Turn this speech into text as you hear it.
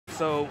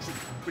So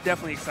we're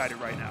definitely excited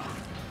right now.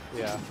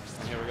 Yeah,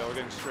 and here we go. We're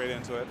getting straight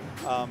into it.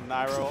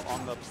 Nairo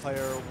on the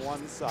player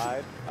 1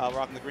 side,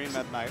 rocking the green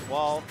Meta Knight,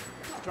 while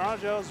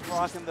Toronto Joe's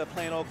rocking the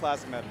plain old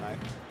classic Meta Knight.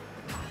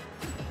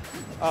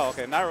 Oh,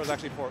 okay. Nairo's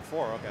actually port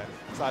 4. Okay,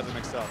 sides are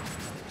mixed up.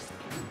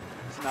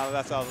 So now that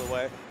that's out of the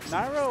way,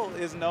 Nairo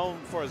is known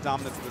for his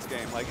dominance in this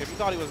game. Like, if you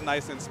thought he was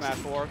nice in Smash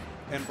 4,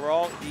 in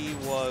Brawl, he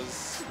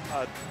was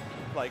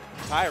like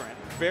tyrant.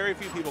 Very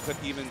few people could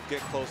even get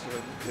close to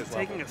his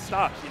level. Taking a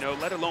stock, you know,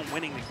 let alone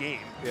winning the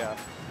game. Yeah.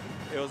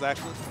 It was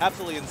actually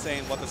absolutely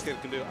insane what this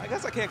kid can do. I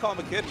guess I can't call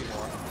him a kid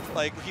anymore.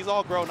 Like, he's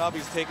all grown up.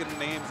 He's taken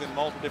names in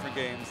multiple different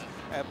games.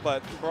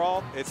 But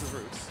Brawl, it's his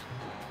roots.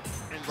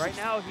 And right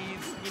now,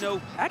 he's, you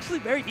know, actually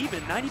very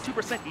even,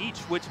 92% each,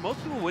 which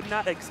most people would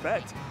not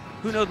expect.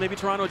 Who knows, maybe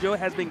Toronto Joe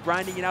has been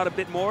grinding it out a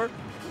bit more.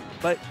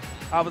 But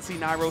obviously,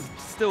 Nairo's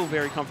still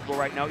very comfortable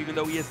right now, even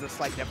though he is in a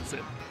slight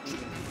deficit.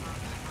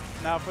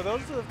 Now, for those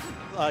of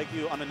like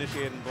you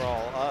uninitiated in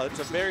Brawl, it's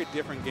a very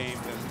different game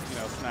than, you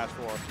know, Smash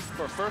 4.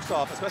 For first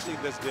off, especially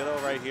this Ditto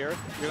right here,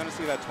 you're going to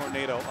see that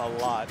tornado a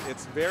lot.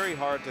 It's very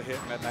hard to hit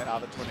Meta Knight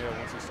out of the tornado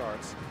once he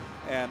starts.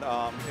 And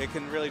it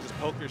can really just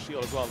poke your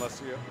shield as well, unless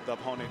the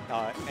opponent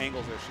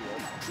angles their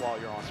shield while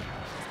you're on it.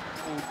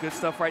 Ooh, good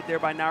stuff right there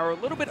by Nairo.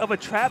 A little bit of a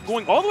trap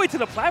going all the way to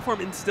the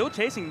platform and still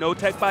chasing. No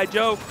tech by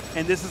Joe.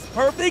 And this is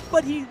perfect,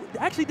 but he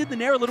actually did the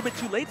Nair a little bit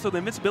too late, so the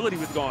invincibility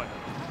was gone.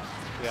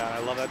 Yeah, I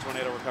love that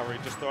tornado recovery,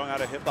 just throwing out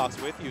a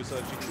hitbox with you so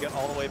that you can get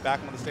all the way back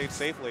on the stage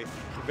safely.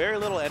 Very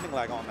little ending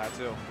lag on that,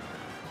 too.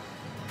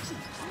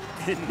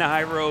 And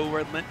Nairo,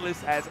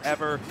 relentless as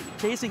ever,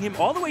 chasing him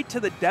all the way to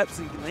the depths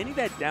and landing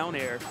that down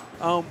air.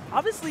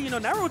 Obviously, you know,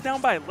 Nairo down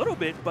by a little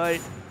bit,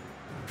 but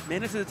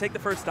managed to take the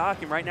first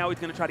stock, and right now he's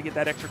going to try to get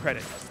that extra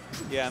credit.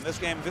 Yeah, in this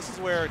game, this is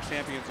where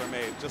champions are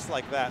made, just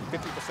like that,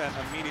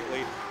 50%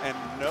 immediately, and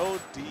no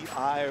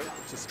DI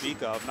to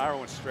speak of. Nairo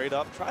went straight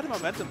up, tried to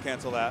momentum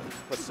cancel that,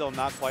 but still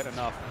not quite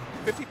enough.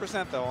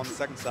 50% though on the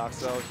second stock,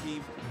 so he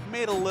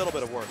made a little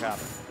bit of work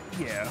happen.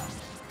 Yeah.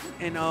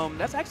 And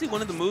that's actually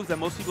one of the moves that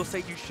most people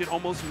say you should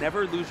almost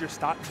never lose your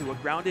stock to, a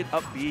grounded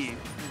up B,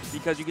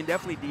 because you can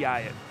definitely DI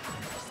it.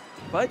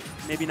 But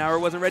maybe Nairo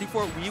wasn't ready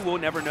for it. We will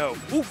never know.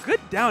 Ooh, good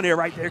down air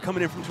right there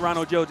coming in from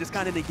Toronto Joe, just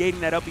kind of negating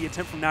that up B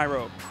attempt from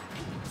Nairo.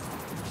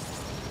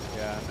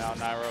 Yeah, now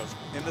Nairo's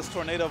in this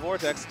tornado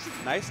vortex.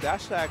 Nice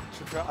dash attack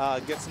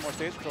to get some more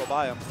stage control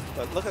by him.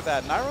 But look at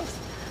that. Nairo's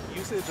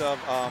usage of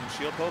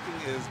shield poking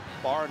is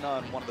bar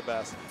none one of the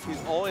best. He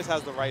always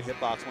has the right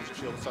hitbox once your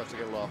shield starts to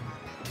get low.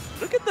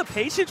 Look at the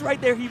patience right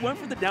there. He went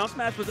for the down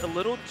smash, was a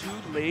little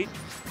too late.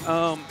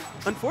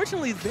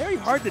 Unfortunately, it's very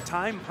hard to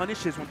time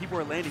punishes when people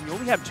are landing. You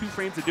only have 2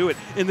 frames to do it.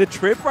 And the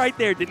trip right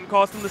there didn't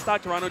cost him the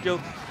stock. Toronto Joe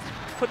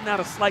putting out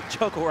a slight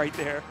chuckle right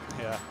there.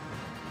 Yeah.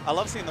 I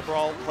love seeing the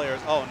Brawl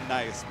players, oh,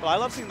 nice. But I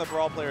love seeing the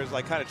Brawl players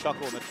like kind of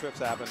chuckle when the trips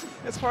happen.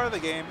 It's part of the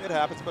game, it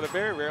happens, but it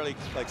very rarely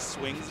like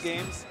swings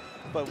games.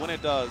 But when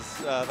it does,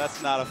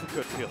 that's not a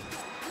good feeling.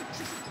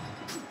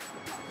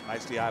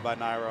 Nice DI by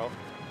Nairo.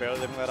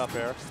 Barely living that up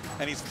air.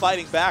 And he's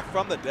fighting back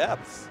from the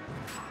depths.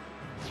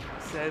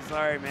 Says, all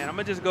right, man, I'm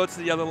going to just go to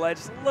the other ledge.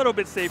 Just a little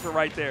bit safer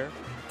right there.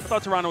 I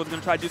thought Toronto was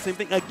going to try to do the same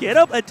thing. A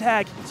get-up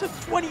attack. He took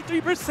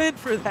 23%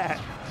 for that.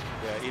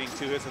 Yeah, eating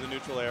 2 hits of the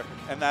neutral air.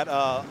 And that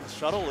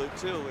shuttle loop,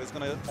 too, is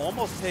going to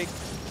almost take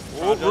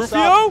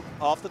Rufio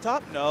off the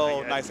top.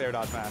 No, nice air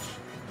dodge smash.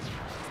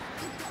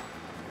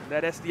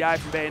 That SDI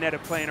from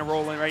Bayonetta playing a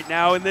role in right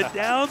now. And the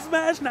down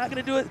smash, not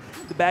going to do it.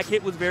 The back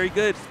hit was very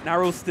good.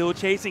 Nairo still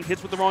chasing,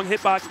 hits with the wrong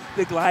hitbox.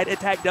 The glide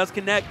attack does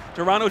connect.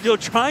 Toronto Joe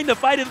trying to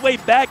fight his way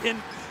back,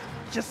 and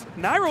just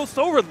Nairo's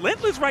so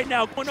relentless right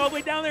now. Going all the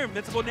way down there,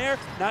 invincible Nair,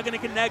 not going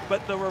to connect,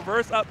 but the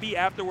reverse up B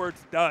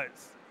afterwards does.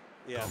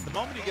 Yeah, the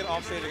moment you get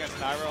off stage against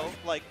Nairo,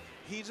 like,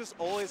 he just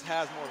always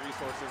has more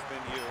resources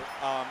than you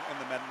in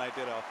the Meta Knight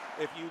Ditto.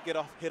 If you get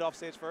hit off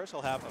stage first,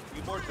 he'll have a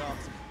few more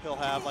jumps. He'll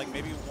have like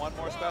maybe 1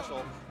 more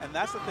special. And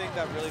that's the thing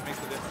that really makes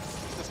the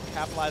difference. You just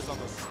capitalize on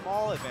the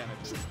small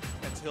advantages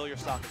until your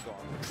stock is gone.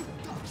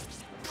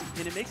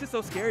 And it makes it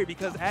so scary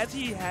because as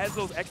he has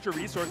those extra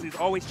resources, he's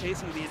always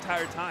chasing the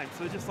entire time.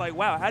 So it's just like,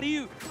 wow, how do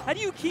you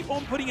keep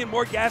on putting in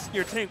more gas in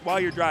your tank while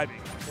you're driving?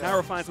 Yeah.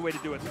 Nairo finds a way to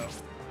do it though.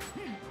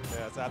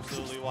 Yeah, it's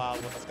absolutely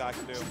wild what this guy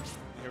can do.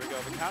 Here we go.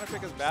 The counter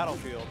pick is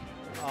Battlefield.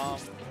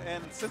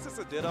 And since it's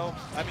a Ditto,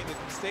 I mean,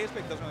 the stage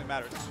pick doesn't really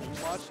matter too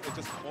much. It's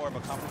just more of a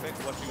counter pick,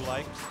 what you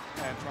like.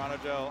 And Toronto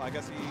Joe, I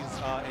guess he's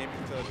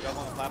aiming to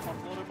juggle on the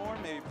platforms a little bit more,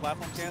 maybe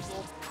platform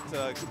cancel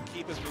to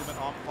keep his movement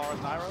on par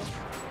with Nairo.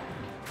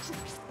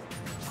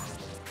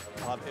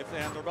 A lot of ifs,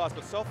 ands, or buts,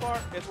 but so far,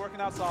 it's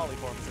working out solidly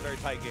for him. It's a very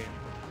tight game.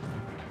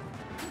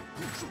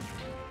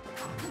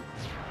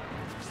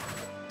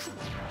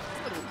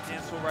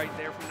 Cancel right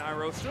there from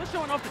Nairo. Still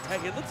showing off the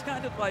tech. It looks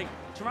kind of like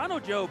Toronto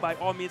Joe, by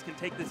all means, can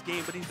take this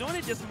game, but he's doing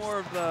it just more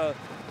of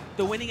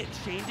the winning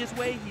exchanges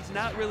way. He's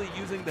not really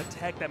using the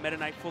tech that Meta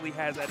Knight fully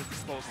has at his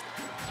disposal.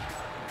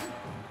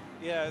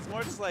 Yeah, it's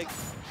more just like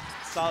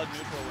solid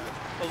neutral win.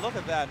 But look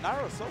at that.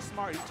 Nairo's so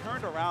smart. He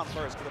turned around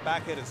first because the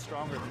back hit is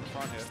stronger than the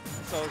front hit.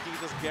 So he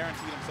just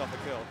guaranteed himself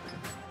a kill.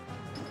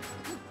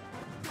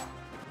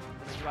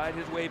 Slide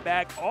his way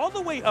back all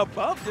the way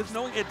above, just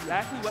knowing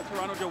exactly what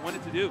Toronto Joe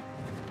wanted to do.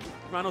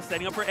 Toronto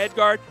setting up for edge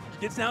guard,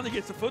 gets down there,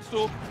 gets the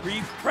footstool,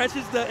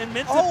 refreshes the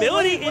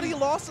invincibility. Oh, but he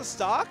lost the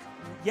stock?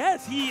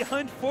 Yes, he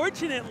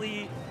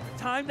unfortunately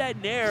timed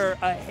that Nair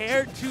a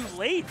hair too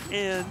late,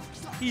 and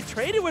he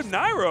traded with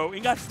Nairo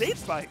and got stage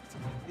spiked.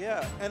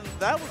 Yeah, and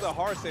that was a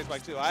hard stage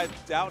spike too. I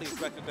doubt he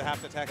expected to have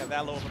to attack at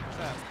that low of a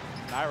percent.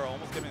 Nairo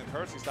almost giving the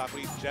courtesy stock,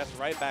 but he jets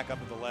right back up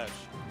to the ledge.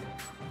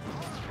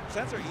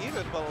 Percents are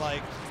even, but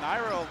like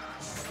Nairo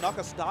snuck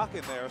a stock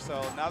in there,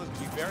 so now this will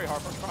be very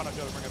hard for Toronto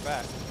Joe to bring it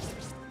back.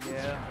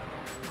 Yeah.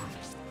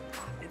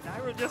 And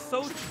Nairo just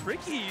so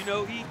tricky, you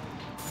know, he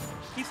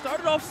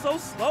started off so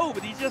slow,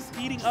 but he's just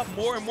speeding up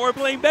more and more,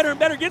 playing better and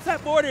better, gets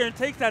that forward air and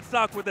takes that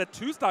stock with a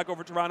 2 stock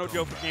over Toronto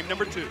Joe for game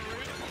number 2.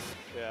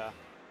 Yeah.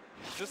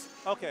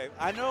 Okay,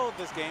 I know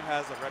this game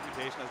has a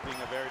reputation as being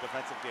a very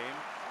defensive game,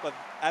 but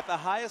at the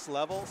highest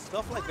level,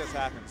 stuff like this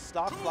happens.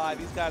 Stock fly,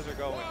 these guys are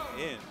going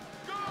in.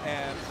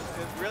 And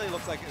it really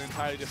looks like an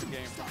entirely different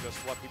game from just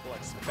what people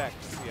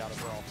expect to see out of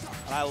Brawl.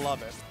 And I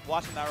love it.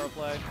 Watching Nairo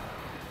play,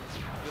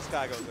 this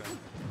guy goes in.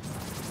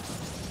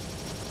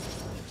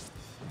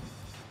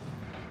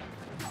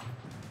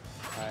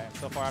 Alright,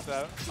 so far after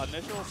that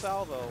initial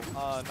salvo,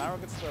 Nairo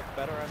gets the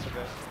better end of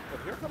it.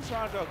 But here comes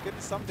Toronto getting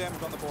some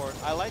damage on the board.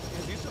 I like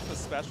his use of the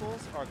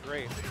specials are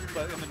great,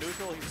 but in the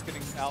neutral he's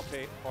getting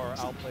outplayed bit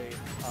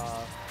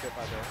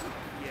by bit.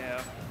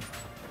 Yeah,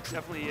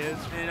 definitely is.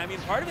 And I mean,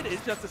 part of it is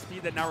just the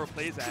speed that Nairo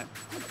plays at.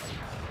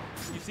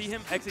 You see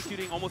him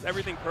executing almost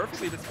everything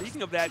perfectly, but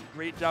speaking of that,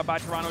 great job by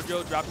Toronto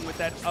Joe dropping with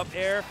that up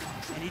air.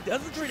 And he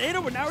does the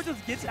tornado, but Nairo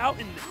just gets out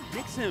and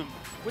nicks him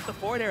with the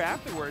forward air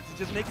afterwards. It's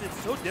just making it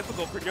so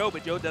difficult for Joe,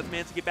 but Joe does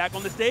manage to get back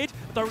on the stage.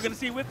 I thought we were going to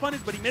see a whip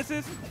punish, but he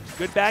misses.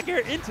 Good back air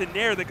into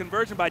Nair. The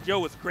conversion by Joe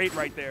was great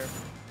right there.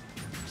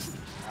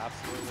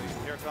 Absolutely.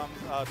 Here comes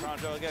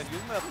Toronto Joe again,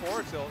 using that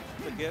forward tilt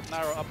to get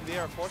Nairo up in the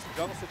air, force a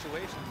juggle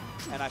situation.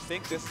 And I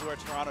think this is where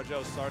Toronto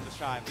Joe started to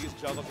shine. These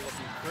juggles are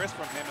looking crisp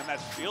from him, and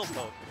that shield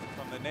poke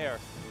from the Nair.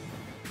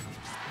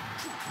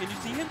 And you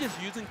see him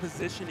just using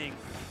positioning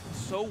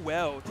so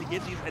well to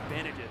get these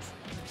advantages.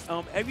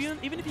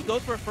 Even if he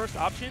goes for a first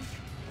option,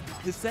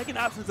 his second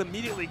option is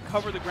immediately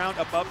cover the ground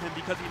above him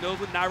because he knows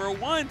what Nairo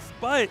wants.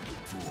 But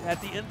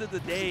at the end of the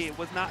day, it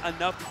was not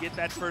enough to get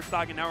that first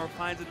stock, and Nairo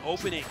finds an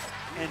opening.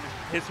 And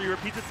history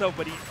repeats itself,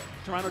 but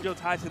Toronto Joe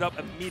ties it up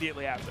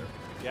immediately after.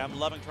 Yeah, I'm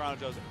loving Toronto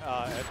Joe's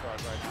edge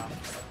guard right now.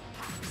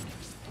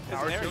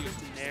 Power tilt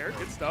into Nair,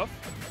 good stuff.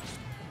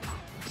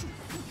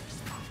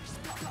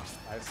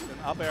 Nice, an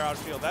up air out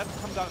of shield. That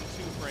comes out in 2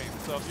 frames.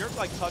 So if you're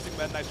like touching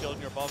Meta Knight shield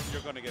and you're above,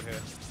 you're going to get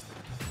hit.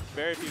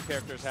 Very few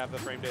characters have the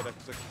frame data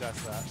to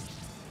contest that.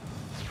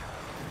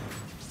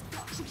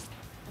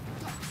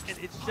 And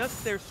it's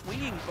just their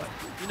swinging, but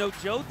you know,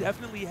 Joe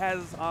definitely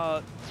has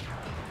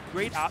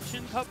great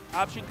option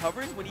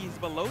coverage when he's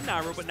below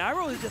Nairo, but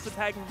Nairo is just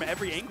attacking from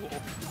every angle.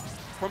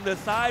 From the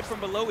side, from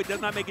below, it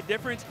does not make a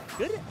difference.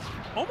 Good,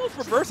 almost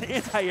reverse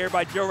anti-air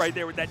by Joe right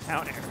there with that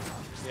down air.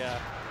 Yeah,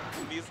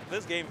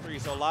 this game 3,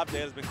 so a lot of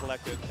data has been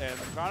collected, and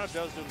Toronto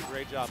Joe's doing a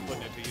great job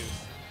putting it to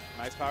use.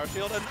 Nice power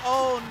shield, and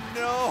oh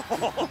no!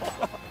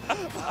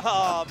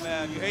 Oh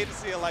man, you hate to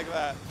see it like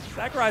that.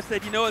 Sakurai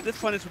said, you know what, this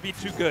punish would be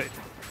too good.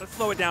 Let's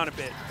slow it down a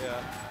bit.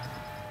 Yeah.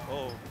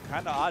 Oh,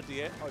 kind of odd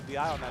DI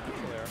on that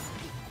neutral air.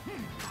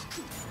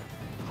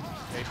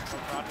 Patience from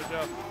Toronto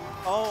Joe.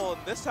 Oh,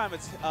 this time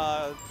it's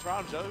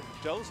Toronto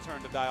Joe's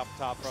turn to die off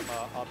the top from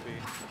up B.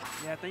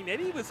 Yeah, I think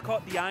maybe he was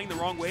caught DIing the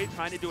wrong way,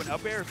 trying to do an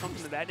up air or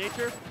something of that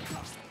nature.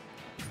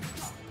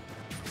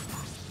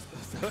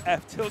 So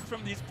F tilts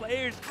from these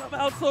players come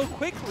out so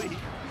quickly.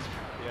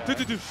 Yeah.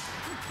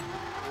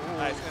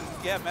 Nice,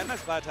 and yeah, Meta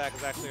Knight's glide attack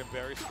is actually a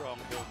very strong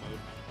build move.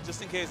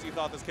 Just in case you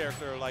thought this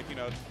character, like, you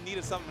know,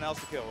 needed something else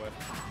to kill with.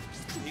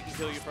 He can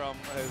kill you from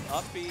his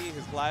up B,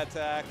 his glide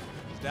attack,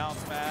 his down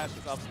smash,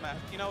 his up smash.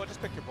 You know what,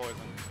 just pick your poison.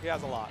 He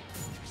has a lot.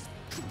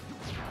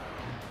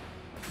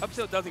 Up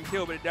tilt doesn't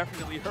kill, but it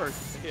definitely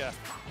hurts. Yeah.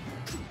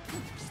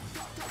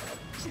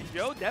 And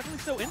Joe definitely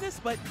still in this,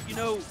 but, you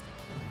know,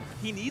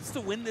 he needs to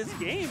win this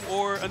game,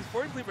 or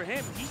unfortunately for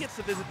him, he gets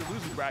to visit the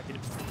losing bracket.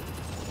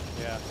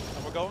 Yeah,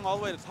 and we're going all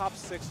the way to top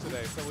 6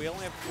 today, so we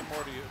only have a few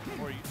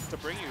more to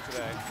bring you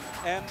today.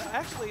 And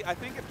actually, I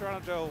think if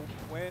Toronto Joe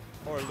win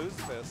or loses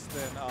this,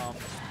 then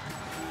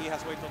he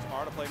has to wait till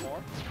tomorrow to play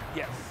more.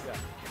 Yes. Yeah.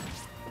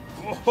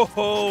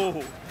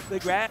 Oh, the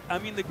grab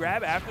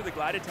after the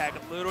glide attack,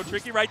 a little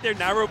tricky right there.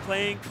 Nairo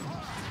playing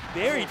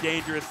very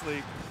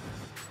dangerously.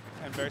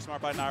 And very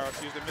smart by Nairo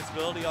to use the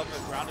invincibility of the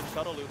grounded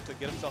shuttle loop to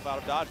get himself out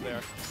of dodge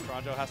there.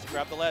 Toronto has to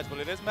grab the ledge, but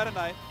it is Meta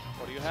Knight.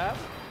 What do you have?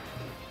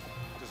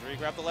 Just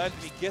re-grab the ledge,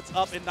 and he gets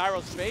up in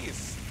Nairo's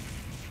face.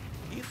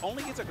 He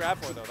only gets a grab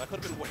for it, though. That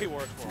could have been way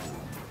worse for him.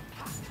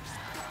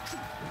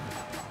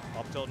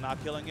 Up tilt not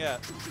killing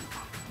yet.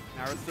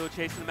 Nairo still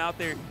chasing him out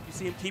there. You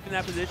see him keeping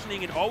that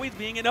positioning and always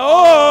being an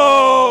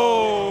oh!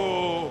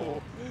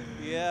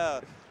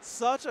 Yeah,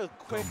 such a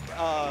quick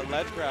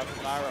ledge grab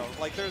from Nairo.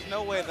 Like, there's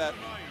no way that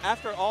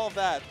after all of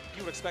that,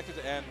 you would expect it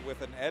to end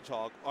with an edge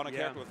hog on a Yeah.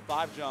 character with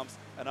 5 jumps,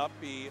 an up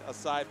B, a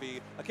side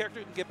B, a character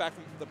who can get back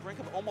from the brink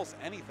of almost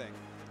anything.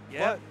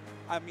 Yeah. But,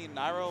 I mean,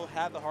 Nairo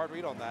had the hard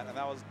read on that, and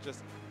that was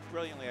just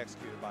brilliantly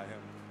executed by him.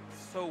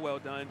 So well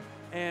done.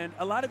 And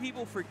a lot of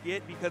people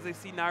forget, because they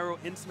see Nairo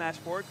in Smash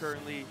 4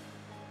 currently,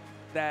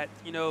 that,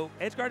 you know,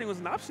 edge guarding was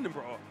an option in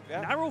Brawl.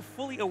 Yeah. Nairo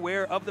fully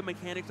aware of the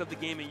mechanics of the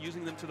game and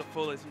using them to the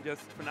fullest, and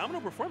just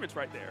phenomenal performance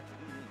right there.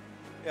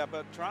 Yeah,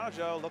 but Toronto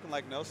Joe looking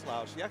like no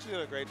slouch. He actually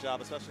did a great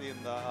job, especially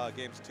in the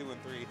games 2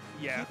 and 3.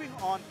 Yeah. Keeping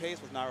on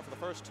pace with Nairo for the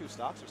first 2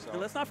 stocks or so. And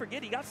let's not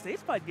forget, he got stage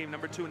spike game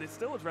number 2, and it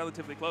still was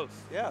relatively close.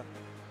 Yeah,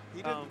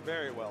 he did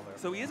very well there.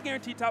 So he is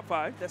guaranteed top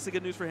 5. That's the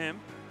good news for him.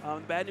 The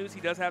bad news,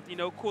 he does have to, you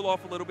know, cool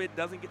off a little bit.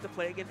 Doesn't get to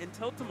play again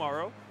until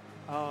tomorrow,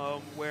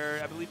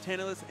 where I believe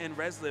Tantalus and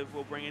Resliv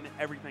will bring in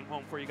everything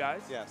home for you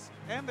guys. Yes,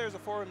 and there's a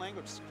foreign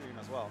language stream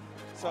as well.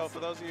 So for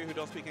those of you who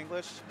don't speak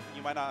English,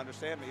 you might not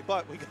understand me,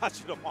 but we got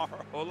you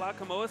tomorrow. Hola,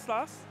 ¿cómo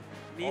estás?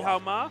 Ni hao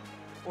ma?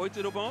 Oi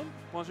tudo bom?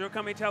 Bonjour,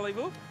 comment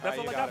allez-vous? That's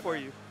all I got for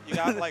you. You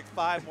got like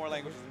 5 more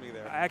languages than me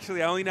there.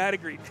 Actually, I only know how to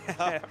Greek.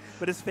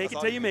 But it's fake it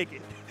till you make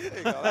it. There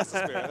you go. That's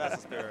the spirit. That's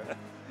the spirit.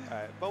 All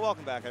right, but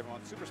welcome back,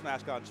 everyone. Super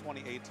Smash Con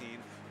 2018,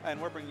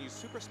 and we're bringing you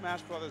Super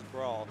Smash Bros.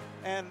 Brawl.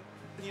 And,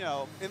 you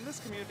know, in this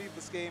community,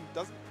 this game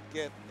doesn't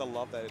get the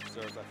love that it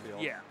deserves, I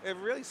feel. Yeah. It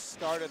really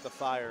started the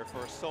fire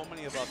for so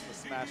many of us in the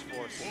Smash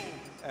 4 scene,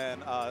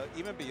 and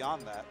even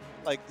beyond that.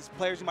 Like, these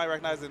players you might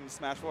recognize in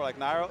Smash 4, like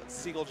Nairo,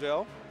 Seagull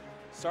Joe,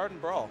 started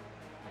in Brawl.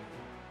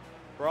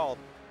 Brawl,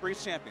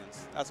 Breach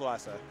champions. That's what I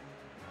say.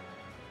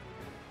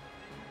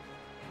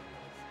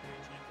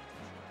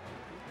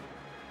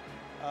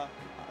 I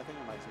think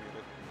your mic's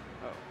muted.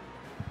 Oh.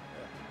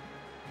 Yeah.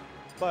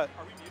 But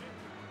Are we muted?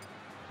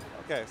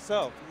 okay,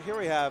 so here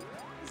we have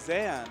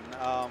Zan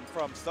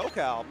from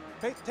SoCal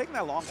taking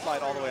that long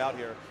slide all the way out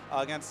here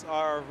against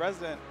our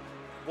resident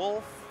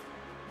Wolf,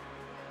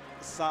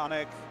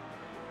 Sonic,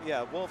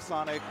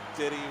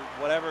 Diddy,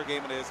 whatever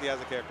game it is, he has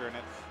a character in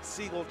it.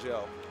 Seagull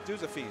Joe.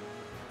 Dude's a fiend.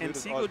 And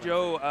Seagull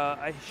Joe,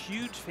 a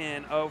huge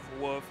fan of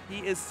Wolf. He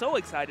is so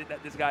excited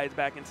that this guy is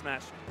back in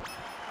Smash.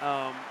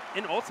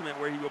 In Ultimate,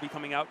 where he will be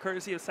coming out,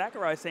 courtesy of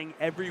Sakurai saying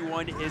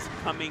everyone is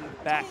coming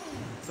back.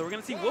 So we're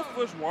going to see Wolf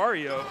versus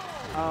Wario.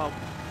 A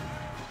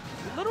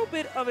little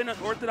bit of an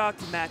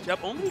unorthodox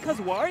matchup, only because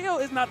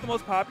Wario is not the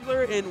most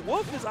popular, and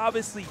Wolf is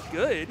obviously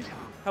good.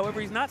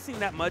 However, he's not seen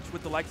that much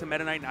with the likes of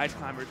Meta Knight and Ice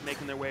Climbers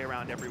making their way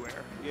around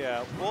everywhere.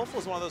 Yeah, Wolf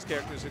was one of those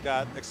characters who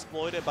got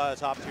exploited by the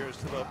top tiers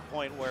to the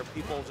point where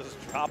people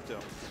just dropped him,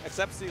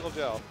 except Seagull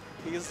Joe.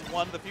 He's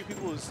one of the few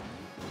people who's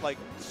like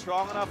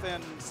strong enough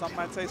and some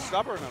might say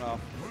stubborn enough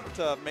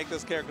to make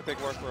this character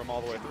pick work for him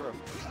all the way through.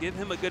 Give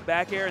him a good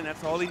back air, and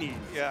that's all he needs.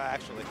 Yeah,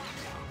 actually.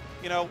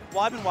 You know,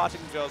 while I've been watching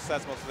Joe's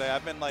sets most of the day,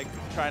 I've been like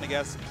trying to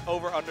guess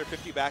over under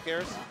 50 back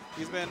airs.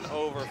 He's been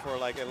over for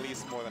like at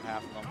least more than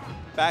half of them.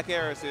 Back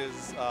air is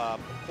his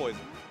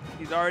poison.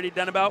 He's already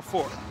done about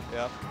 4.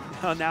 Yeah.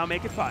 I'll now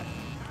make it 5.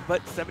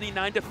 But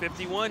 79 to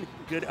 51,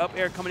 good up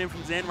air coming in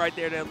from Zen right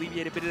there to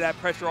alleviate a bit of that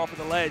pressure off of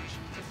the ledge.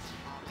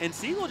 And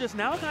Seagull just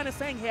now kind of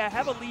saying, hey, I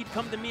have a lead,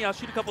 come to me, I'll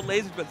shoot a couple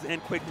lasers, but Zen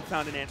quickly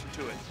found an answer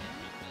to it.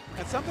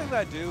 And something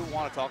that I do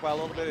want to talk about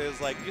a little bit is,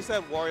 like you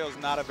said, Wario's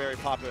not a very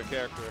popular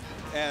character.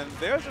 And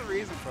there's a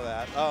reason for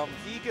that.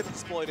 He gets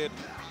exploited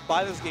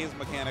by this game's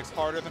mechanics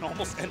harder than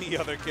almost any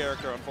other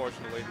character,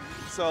 unfortunately.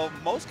 So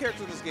most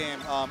characters in this game,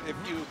 if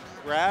you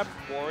grab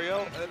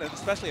Wario, and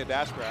especially a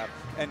dash grab,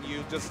 and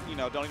you just, you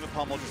know, don't even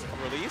pummel, just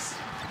release,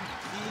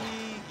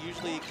 he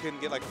usually can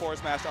get like forward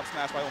smash, up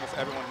smash by almost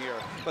everyone here.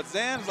 But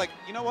Zan's like,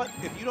 you know what?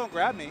 If you don't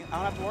grab me, I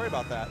don't have to worry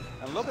about that.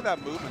 And look at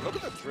that movement. Look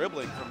at the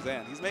dribbling from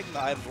Zan. He's making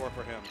the items work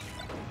for him.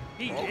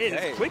 He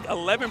is quick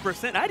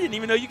 11%. I didn't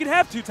even know you could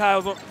have 2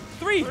 tiles on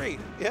 3. 3.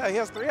 Yeah, he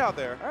has 3 out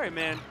there. All right,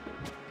 man.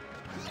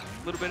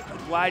 A little bit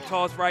of glide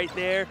toss right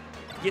there.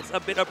 Gets a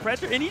bit of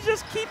pressure, and he's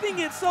just keeping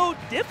it so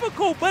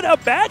difficult. But a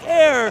back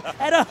air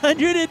at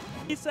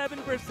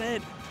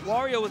 157%.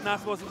 Wario was not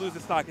supposed to lose the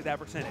stock at that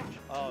percentage.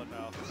 Oh,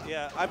 no.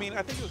 Yeah, I mean,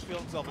 I think he was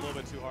feeling himself a little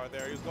bit too hard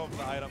there. He was going for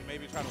the item,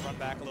 maybe trying to run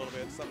back a little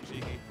bit, something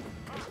cheeky.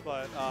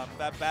 But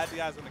that bad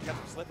DI is going to catch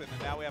him slipping,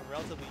 and now we have a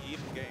relatively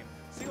even game.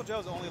 Seagull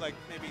Joe's only like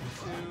maybe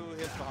 2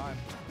 hits behind.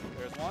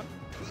 There's one.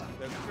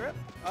 There's a trip.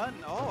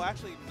 Oh,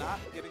 actually not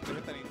getting the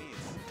hit that he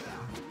needs.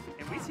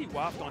 And we see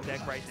Waft on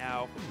deck right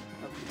now.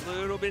 A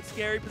little bit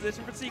scary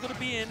position for Seagull to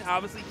be in.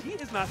 Obviously, he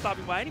is not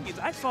stopping by any means.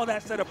 I saw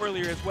that setup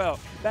earlier as well.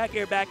 Back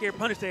air,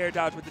 punish the air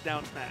dodge with the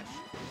down smash.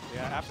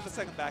 Yeah, after the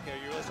second back air,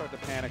 you really start to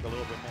panic a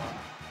little bit more.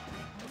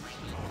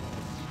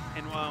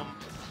 And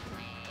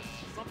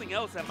something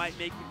else that might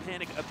make you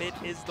panic a bit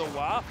is the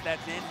Waft that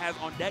Zen has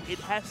on deck. It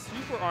has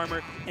super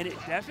armor, and it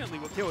definitely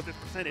will kill with this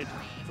percentage.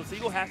 So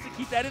Seagull has to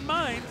keep that in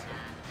mind,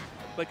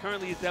 but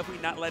currently he's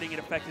definitely not letting it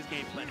affect his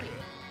game plan.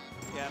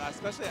 Yeah, and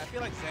especially I feel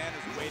like Zan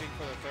is waiting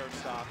for the 3rd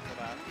stock for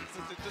that.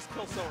 Since it just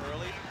kills so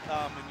early,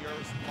 and you're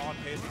on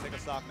pace to take a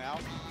stock now,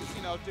 just,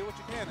 you know, do what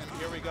you can. And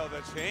here we go, the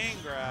chain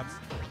grabs.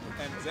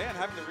 And Zan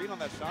having to read on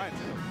that shine,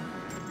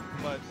 too.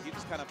 but he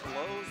just kind of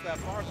blows that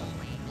farm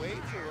way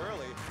too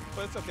early.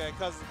 But it's okay,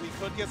 because we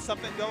could get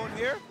something going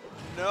here.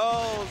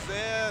 No,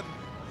 Zan.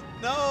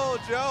 No,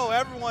 Joe.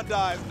 Everyone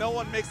dies. No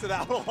one makes it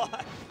out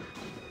alive.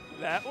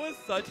 That was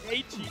such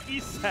a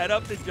cheeky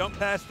setup to jump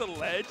past the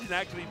ledge and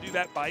actually do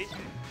that bite.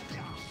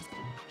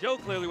 Joe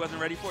clearly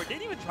wasn't ready for it.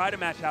 Didn't even try to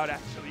match out,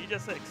 actually. He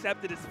just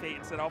accepted his fate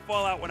and said, I'll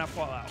fall out when I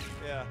fall out.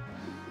 Yeah.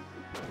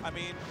 I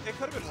mean, it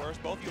could have been worse.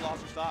 Both of you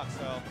lost your stock,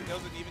 so it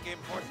was an even game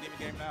before. It's an even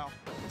game now.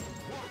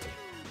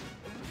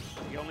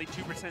 The only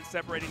 2%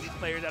 separating these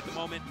players at the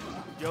moment.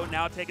 Joe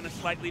now taking a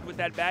slight lead with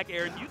that back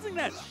air and using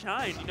that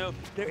shine. You know,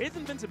 there is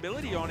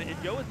invincibility on it,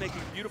 and Joe is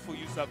making beautiful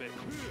use of it.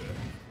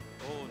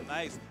 Oh,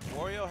 nice.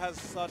 Wario has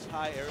such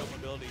high aerial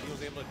mobility. He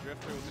was able to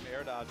drift through with an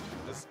air dodge,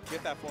 just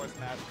get that forward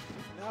smash.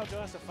 Now Joe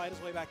has to fight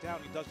his way back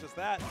down. He does just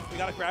that. We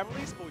got a grab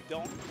release, but we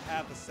don't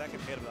have the second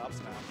hit of the up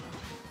smash.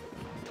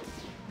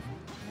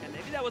 And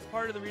maybe that was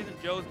part of the reason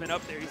Joe's been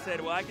up there. He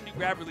said, well, I can do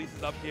grab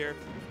releases up here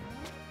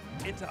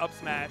into up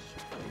smash.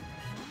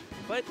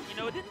 But, you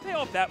know, it didn't pay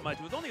off that much.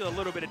 It was only a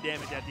little bit of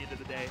damage at the end of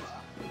the day.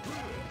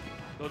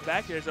 Those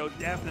back airs, though,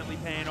 definitely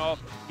paying off,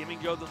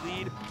 giving Joe the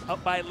lead,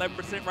 up by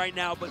 11% right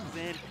now, but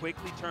Zan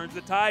quickly turns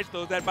the tides,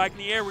 throws that bike in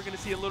the air. We're going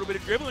to see a little bit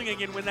of dribbling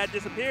again when that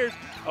disappears.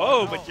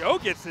 Oh, but Joe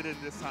gets it in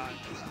this time.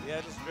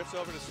 Yeah, just drifts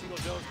over to Seagull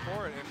Joe's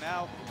court, and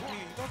now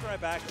he goes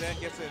right back, Zan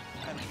gets it,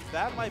 and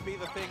that might be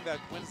the thing that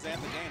wins Zan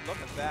the game.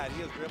 Look at that.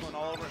 He is dribbling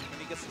all over,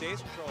 and he gets stage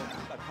control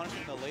by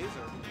punishing the laser.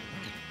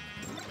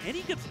 And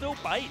he could still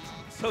bite.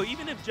 So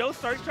even if Joe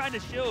starts trying to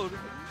shield,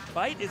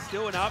 bite is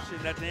still an option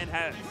that Zan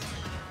has.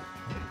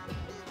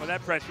 Well,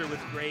 that pressure was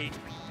great.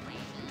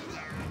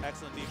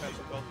 Excellent defense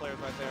from both players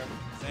right there.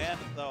 Zan,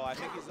 though, I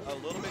think he's a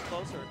little bit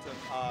closer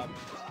to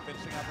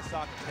finishing out the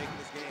stock and taking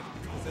this game.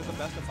 This is a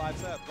best of 5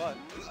 set, but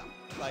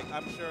like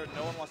I'm sure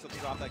no one wants to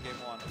drop that game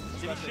one.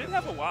 He should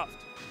have a waft.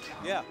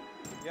 Yeah,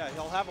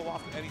 he'll have a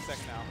waft any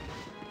second now.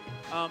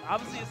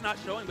 Obviously, it's not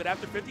showing, but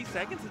after 50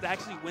 seconds is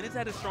actually when it's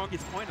at its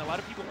strongest point. A lot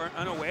of people are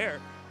unaware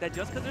that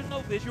just because there's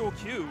no visual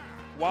cue,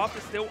 waft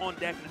is still on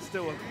deck and it's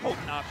still a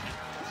potent option.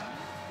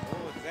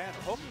 Oh, Zan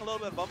poking a little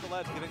bit above the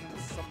ledge, getting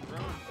some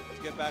room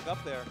to get back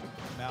up there.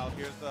 Now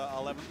here's the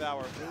 11th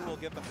hour. Who will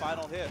get the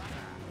final hit?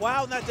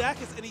 Wow, and that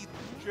Dacus, and he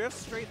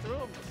drifts straight through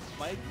him.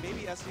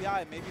 Maybe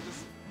SDI, maybe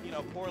just, you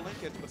know, poor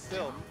linkage, but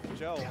still,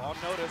 Joe on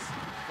notice.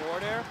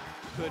 Forward air,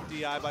 good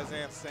DI by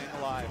Zan, staying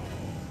alive.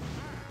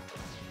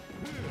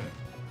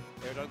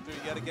 Air done through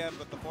yet again,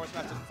 but the force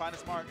match doesn't find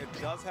its mark.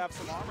 It does have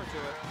some armor to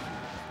it.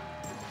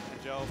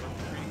 And Joe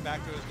retreating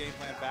back to his game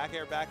plan. Back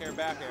air, back air,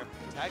 back air.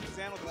 Tagged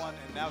Zan with one,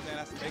 and now Zan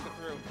has to make it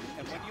through.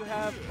 And when you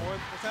have more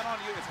percent on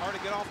you, it's hard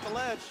to get off the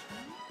ledge.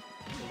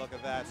 So look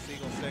at that,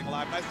 Seagull staying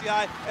alive. Nice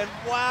DI, and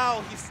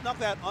wow, he snuck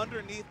that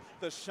underneath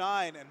the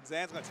shine, and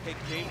Zan's going to take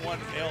game one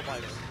nail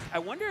biter. I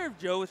wonder if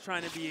Joe is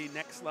trying to be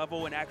next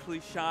level and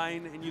actually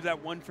shine and use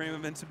that one frame of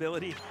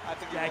invincibility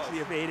to actually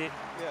evade it.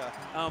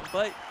 Yeah.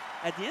 But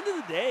at the end of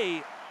the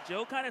day,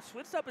 Joe kind of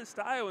switched up his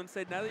style and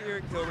said, now that you're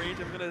at kill range,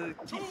 I'm going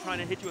to keep trying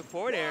to hit you with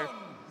forward air.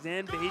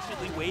 Zan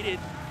patiently waited,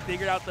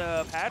 figured out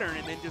the pattern,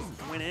 and then just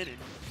went in. And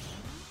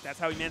that's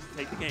how he managed to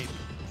take the game.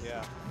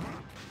 Yeah.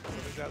 So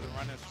these guys are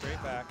running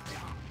straight back.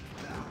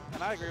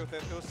 And I agree with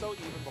it. It was so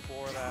even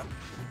before that,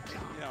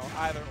 you know,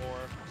 either or.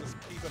 Just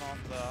keep it on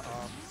the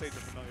stage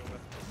you're familiar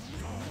with.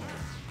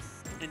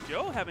 And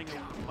Joe having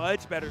a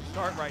much better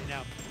start right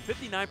now.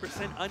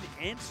 59%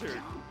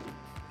 unanswered.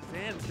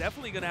 Zan's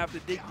definitely going to have to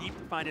dig deep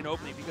to find an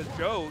opening because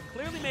Joe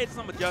clearly made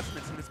some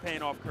adjustments and is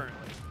paying off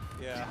currently.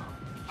 Yeah.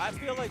 I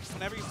feel like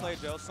whenever you play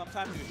Joe,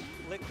 sometimes you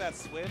flick that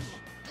switch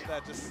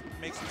that just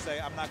makes him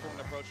say, I'm not going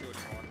to approach you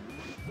anymore.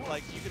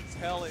 Like, you can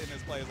tell in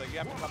his plays, like, you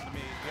have to come to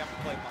me, you have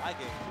to play my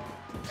game.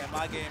 And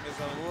my game is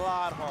a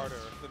lot harder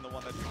than the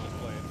one that you just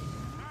played.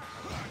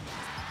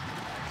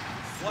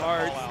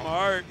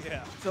 Smart.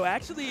 Yeah. So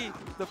actually,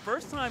 the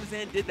first time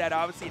Zan did that,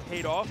 obviously it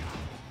paid off.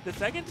 The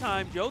second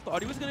time, Joe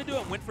thought he was going to do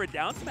it and went for a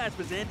down smash,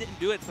 but Zan didn't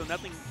do it, so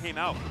nothing came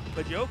out.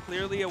 But Joe,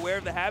 clearly aware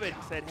of the habit,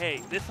 said,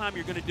 hey, this time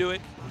you're going to do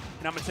it,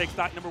 and I'm going to take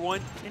stock number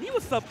one. And he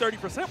was sub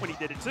 30% when he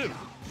did it, too.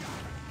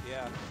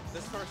 Yeah,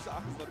 this first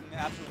stock is looking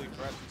absolutely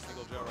fresh from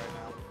Seagull Joe right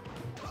now.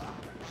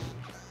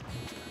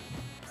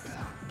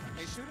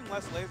 He's shooting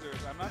less lasers.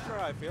 I'm not sure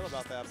how I feel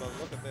about that, but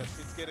look at this.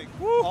 He's getting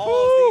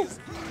all of these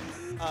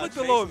looks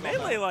a little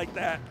melee like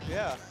that.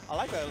 Yeah, I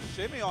like that.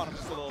 Shimmy on him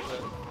just a little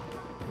bit.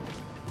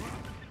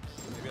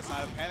 Maybe a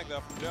sign of panic, though,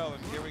 from Joe,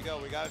 and here we go.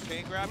 We got a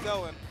chain grab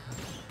going.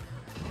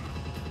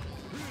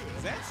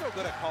 Zan's so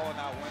good at calling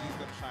out when he's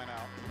going to shine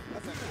out.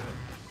 That's interesting.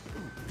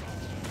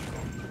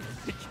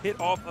 Get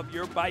off of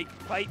your bike.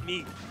 Fight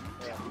me.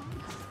 Yeah.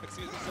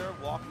 Excuse me, sir.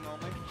 Walking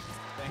only.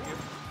 Thank you.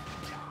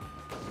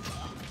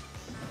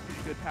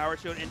 Good power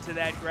shield into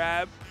that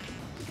grab.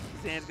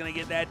 Zan's going to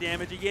get that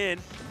damage again.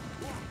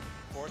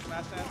 Forward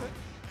smash to it.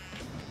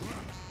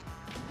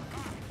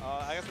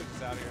 I guess we're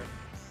just out of here.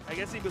 I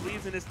guess he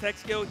believes in his tech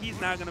skill.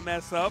 He's not going to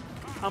mess up.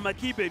 I'm going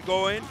to keep it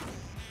going.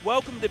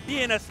 Welcome to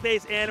being a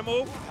space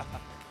animal.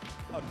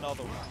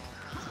 Another one.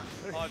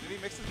 Oh, did he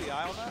mix his DI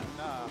on that?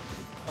 Nah.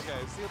 Okay,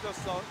 Seagull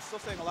still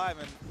staying alive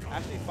and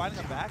actually finding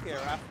a back air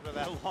after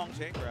that long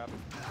chain grab.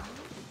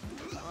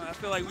 I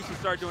feel like we should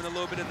start doing a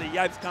little bit of the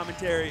Yipes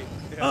commentary.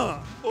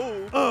 Yeah.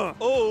 Shout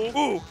to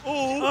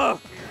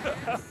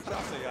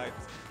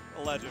Yipes.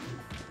 A legend.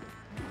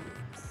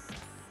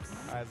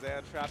 Alright,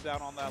 Zan trapped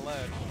down on that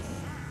ledge.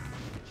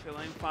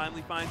 Chilling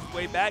finally finds his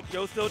way back.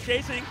 Joe still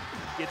chasing.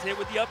 Gets hit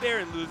with the up air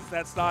and loses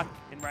that stock.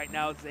 And right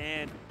now,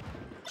 Zan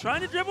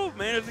trying to dribble,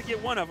 manages to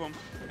get one of them,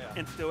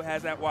 and still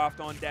has that waft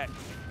on deck.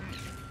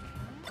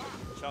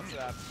 Chunks of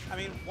that. I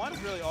mean, one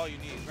is really all you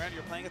need. Granted,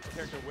 you're playing as a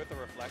character with a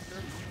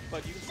reflector,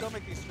 but you can still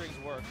make these strings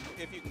work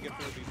if you can get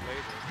through these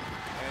lasers.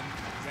 And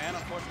Zan,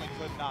 unfortunately,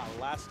 could not.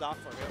 Last stock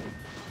for him.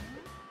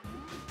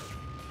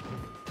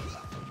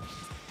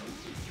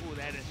 Ooh,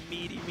 that is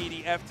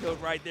meaty F-tilt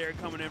right there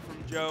coming in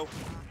from Joe.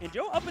 And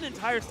Joe up an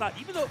entire stock.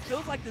 Even though it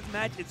feels like this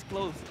match is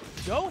close,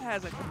 Joe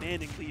has a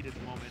commanding lead at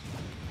the moment.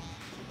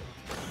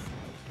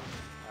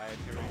 All right,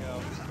 here we go.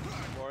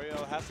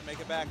 Wario has to make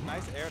it back.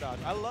 Nice air dodge.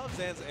 I love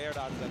Zan's air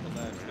dodges at the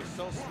ledge. They're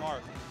so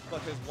smart.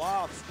 But his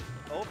wobs,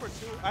 0 for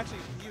 2. Actually,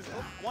 he's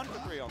 1 for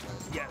 3 on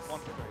this. Yes. 1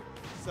 for 3.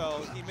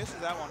 So he misses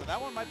that one. And that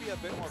one might be a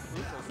bit more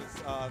crucial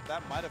since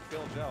that might have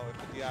killed Joe if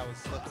the DI was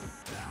slipping.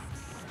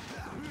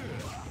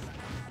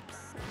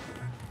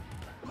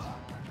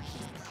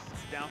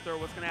 Down throw,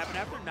 what's going to happen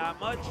after? Not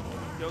much.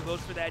 Joe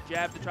goes for that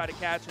jab to try to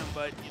catch him,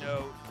 but, you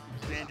know,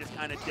 Zan just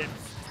kind of dips.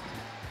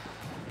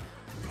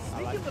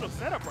 Sneaky little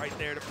setup right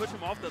there to push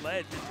him off the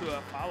ledge into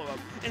a follow-up.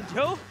 And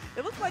Joe,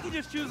 it looks like he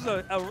just chooses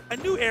a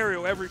new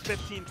aerial every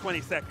 15,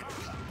 20 seconds.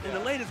 And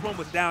the latest one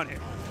was down here.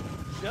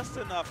 Just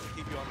enough to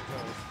keep you on the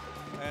toes.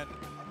 And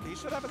he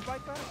should have his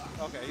bike back?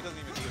 Okay, he doesn't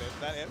even need it.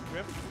 That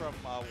rift from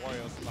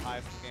Wario is the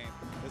highest in the game.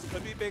 This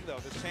could be big, though.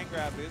 This chain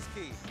grab is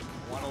key.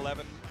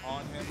 111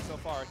 on him so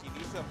far. He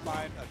needs to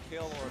find a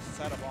kill or a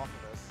setup off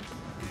of this.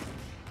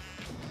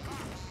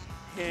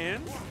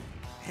 Hands.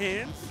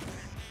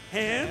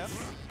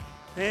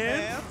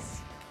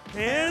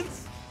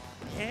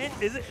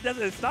 Does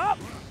it stop?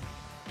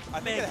 I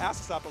think it has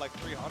to stop at like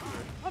 300.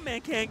 My man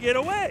can't get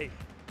away.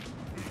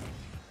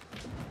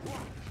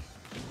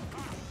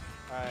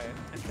 Alright.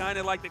 It's kind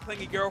of like the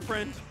clingy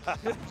girlfriend.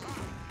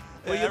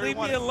 Will you leave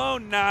everyone, me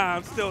alone? Nah,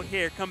 I'm still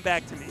here. Come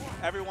back to me.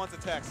 Everyone's a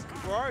text.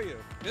 Where are you?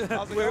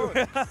 How's it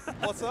going?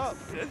 What's up?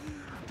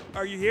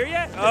 Are you here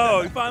yet?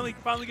 Oh, he finally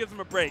gives him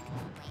a break.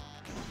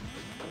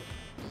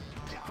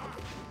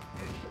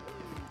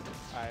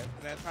 Alright,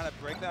 and then trying to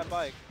break that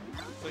bike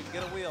so he can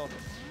get a wheel.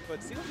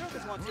 But Seagull Joe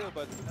gets one too,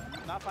 but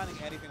not finding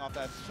anything off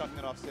that, chucking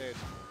it off stage.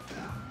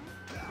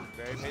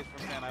 Very patient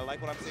from Zan. I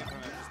like what I'm seeing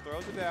from him. Just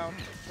throws it down,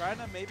 trying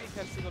to maybe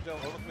catch Seagull Joe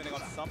overcommitting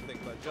on something,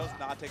 but Joe's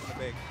not taking the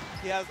big.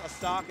 He has a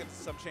stock and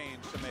some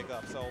change to make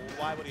up, so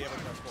why would he ever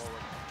press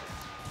forward?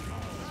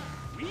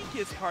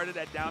 Weakest part of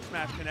that down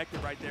smash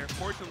connected right there,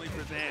 fortunately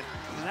for Zan.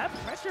 And that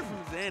pressure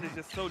from Zan is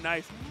just so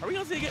nice. Are we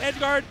going to see a good edge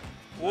guard?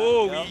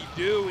 Whoa, we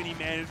do, and he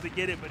managed to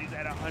get it, but he's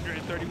at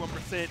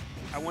 131%.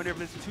 I wonder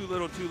if it's too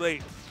little, too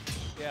late.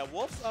 Yeah,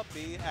 Wolf's up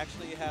B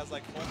actually has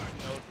like almost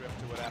no drift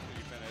to it after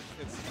you finish.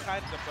 It's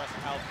kind of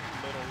depressing how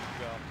little you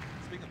go.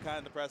 Speaking of kind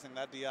of depressing,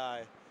 that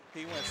DI,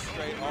 he went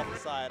straight off the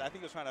side. I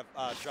think he was trying to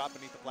drop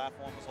beneath the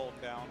platform, was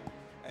holding down.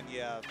 And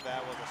yeah,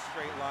 that was a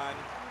straight line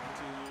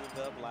to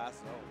the blast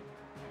zone.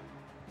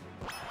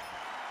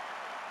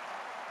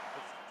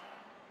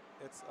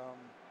 It's 3,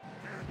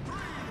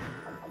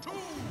 2,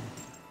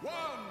 1,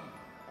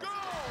 go!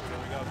 Here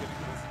we go, getting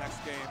to this next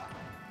game.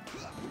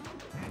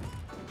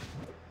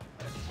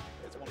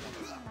 It's 1-1.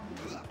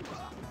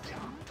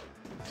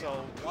 So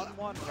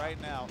 1-1 right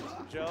now.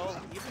 Joe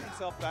easing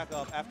himself back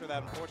up after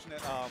that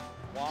unfortunate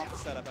womp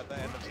setup at the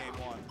end of game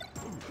 1.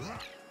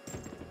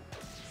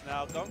 So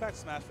now going back to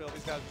Smashville,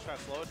 these guys are trying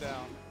to slow it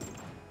down.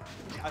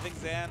 I think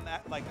Zan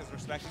is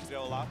respecting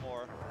Joe a lot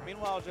more.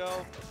 Meanwhile,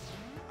 Joe,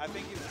 I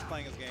think he's just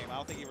playing his game. I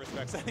don't think he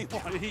respects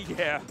anyone.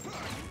 Yeah.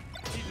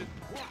 He's just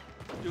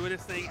doing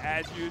his thing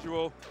as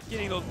usual,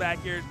 getting those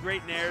back airs,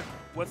 great nairs.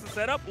 What's the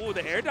setup? Ooh,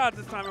 the air dodge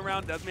this time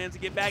around does manage to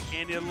get back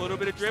and a little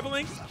bit of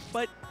dribbling,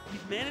 but he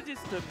manages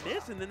to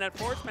miss, and then that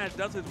forward smash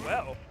does as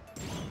well.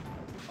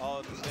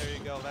 Oh, there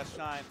you go. That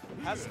shine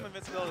has some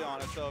invincibility on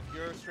it, so if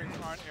your strings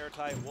aren't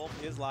airtight, Wolf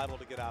is liable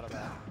to get out of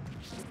that.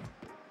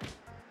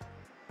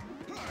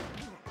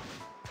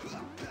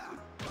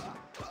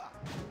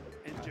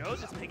 And Joe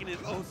just making it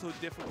oh so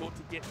difficult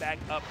to get back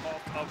up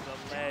off of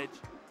the ledge.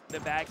 The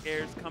back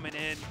airs coming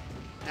in.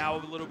 Now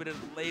a little bit of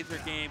the laser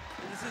game.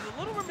 This is a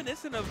little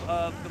reminiscent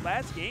of the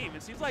last game.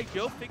 It seems like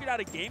Joe figured out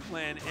a game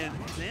plan, and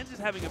Zan's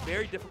just having a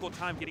very difficult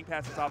time getting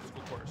past this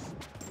obstacle course.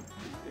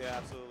 Yeah,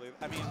 absolutely.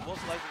 I mean,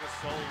 Wolf's legs are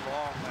so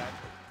long that,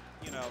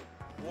 you know,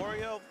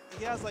 Wario,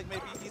 he has like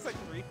maybe, he's like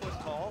 3 foot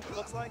tall, it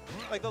looks like.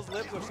 Like those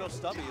limbs are so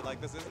stubby,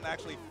 like this isn't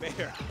actually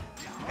fair.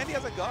 And he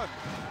has a gun.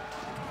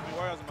 I mean,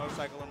 Wario has a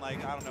motorcycle and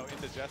like, I don't know,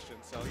 indigestion,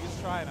 so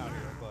he's trying out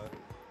here, but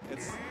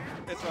it's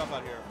rough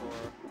out here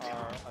for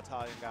our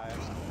Italian guy.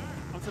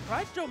 I'm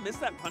surprised Joe missed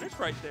that punish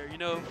right there. You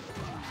know,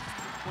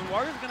 when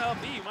Wario's gonna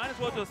up B, you might as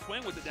well just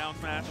swing with the down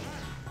smash.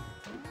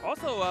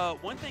 Also,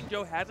 one thing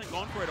Joe hasn't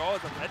gone for at all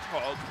is a ledge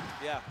hog.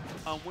 Yeah.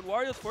 When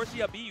Wario's forcing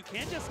you up B, you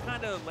can't just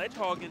kind of ledge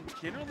hog and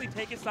generally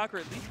take his stock or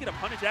at least get a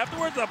punish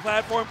afterwards. A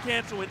platform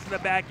cancel into the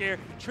back air.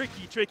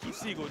 Tricky, tricky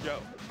Seagull Joe.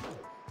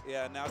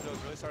 Yeah, now Joe's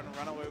really starting to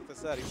run away with the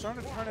set. He's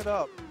starting to turn it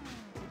up.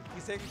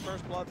 He's taking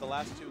first blood the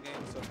last 2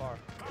 games so far.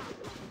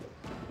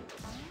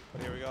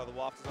 But here we go, the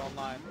Waft is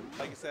online.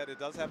 Like you said, it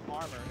does have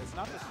armor. It's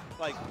not just,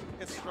 like,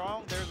 it's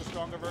strong. There's a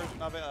stronger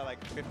version of it at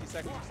like 50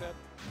 seconds, you said.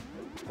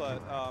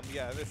 But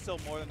yeah, it's still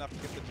more than enough to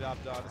get the job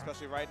done,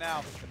 especially right now.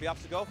 If he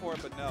opts to go for it,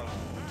 but no.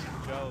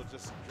 Joe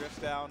just drifts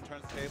down,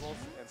 turns the tables,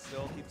 and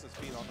still keeps his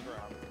feet on the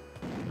ground.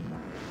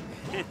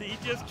 And he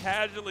just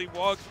casually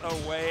walks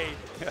away.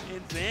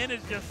 And Zan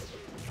is just,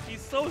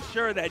 he's so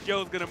sure that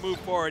Joe's going to move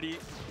forward. He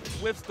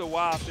whiffs the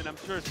Waft, and I'm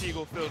sure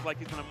Seagull feels like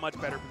he's in a much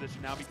better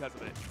position now because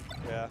of it.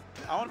 Yeah.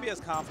 I want to be as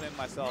confident in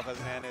myself as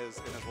Zan is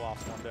in his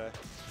Wafts one day.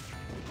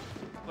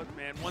 Look,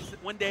 man,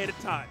 one day at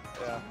a time.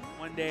 Yeah.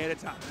 One day at a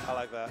time. I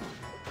like that.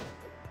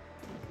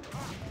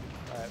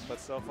 All right, but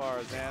so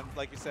far, Zan,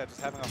 like you said, just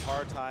having a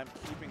hard time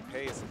keeping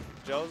pace.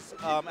 Joe's,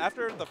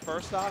 after the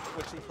first stock,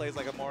 which he plays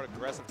like a more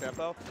aggressive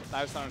tempo, now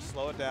he's starting to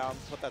slow it down,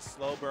 put that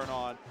slow burn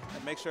on,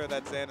 and make sure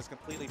that Zan is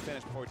completely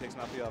finished before he takes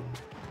him out the oven.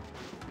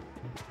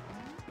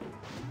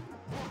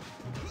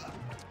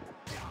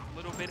 A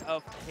little bit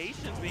of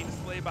patience being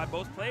displayed by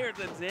both players,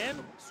 and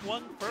Zan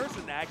swung first,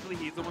 and actually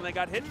he's the one that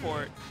got hit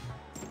for it.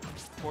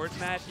 Forward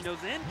smash, you know,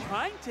 Zan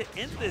trying to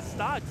end this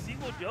stock.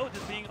 Seagull Joe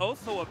just being oh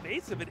so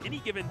evasive at any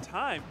given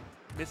time.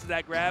 Misses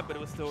that grab, but it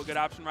was still a good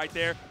option right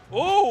there.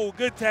 Oh,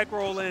 good tech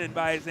roll in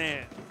by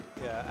Zan.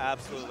 Yeah,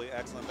 absolutely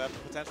excellent. That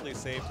potentially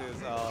saved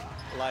his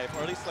life,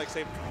 or at least like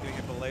saved him from getting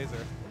hit the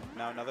laser.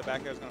 Now another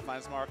back air is going to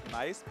find his mark.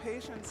 Nice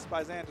patience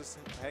by Zan, just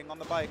hang on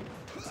the bike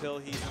until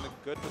he's in a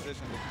good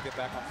position to get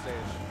back on stage.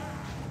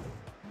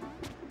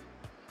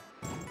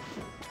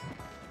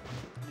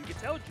 You can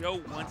tell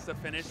Joe wants to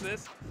finish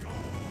this.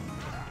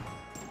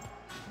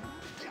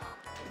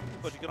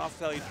 But you can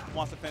also tell he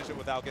wants to finish it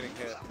without getting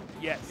hit.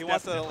 Yes, he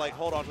wants to like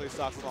hold on to these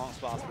stocks as long as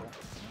possible.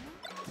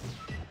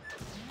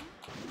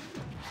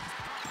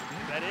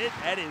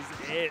 That is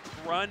it.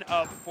 Run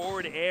up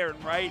forward air,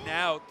 and right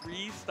now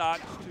 3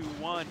 stocks to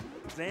 1.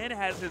 Zan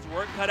has his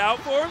work cut out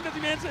for him. Does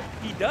he manage it?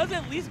 He does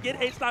at least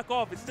get a stock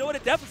off. It's still at a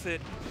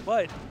deficit,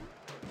 but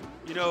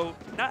you know,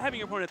 not having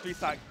your opponent 3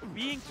 stock,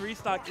 being 3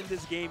 stock in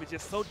this game is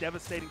just so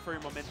devastating for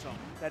your momentum.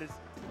 That is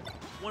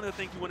one of the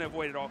things you want to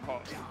avoid at all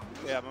costs.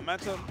 Yeah,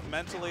 momentum,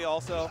 mentally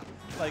also,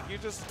 like you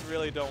just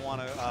really don't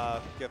want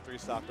to get 3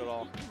 stocked at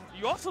all.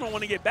 You also don't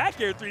want to get back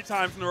here 3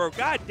 times in a row.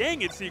 God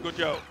dang it, Seagull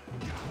Joe.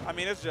 I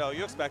mean, it's Joe.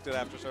 You expect it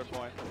after a certain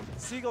point.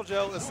 Seagull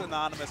Joe is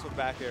synonymous with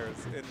back airs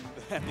in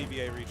the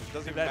NBVA region.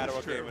 Doesn't even matter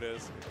what game it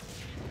is.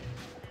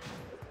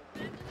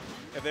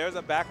 If there's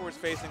a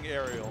backwards-facing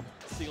aerial,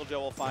 Seagull Joe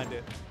will find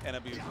it and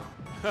abuse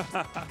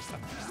it.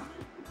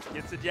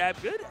 Gets a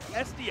jab. Good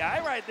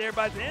SDI right there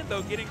by Zan,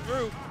 though, getting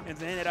through. And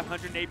Zan at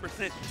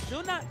 108%.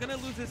 Still not going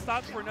to lose his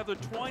stock for another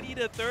 20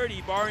 to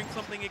 30, barring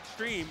something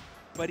extreme.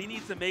 But he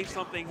needs to make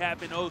something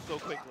happen oh so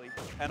quickly.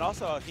 And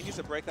also, he needs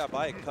to break that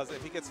bike, because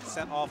if he gets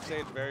sent off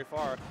stage very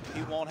far,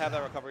 he won't have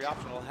that recovery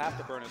option. He'll have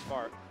to burn his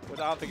part, which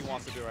I don't think he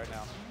wants to do right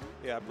now.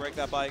 Yeah, break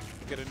that bike,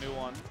 get a new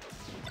one.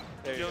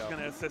 There you go. Joe's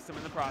going to assist him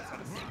in the process.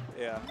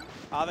 Yeah.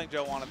 I don't think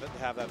Joe wanted to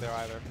have that there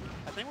either.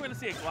 I think we're going to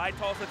see a glide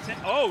toss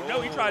attempt. Oh, no,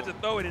 he tries to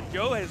throw it, and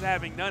Joe is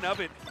having none of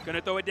it. Going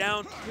to throw it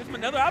down. Here's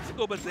another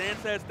obstacle, but Zan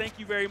says, thank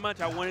you very much.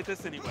 I wanted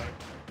this anyway.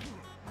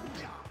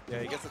 Yeah,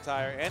 he gets the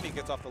tire, and he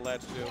gets off the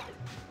ledge, too.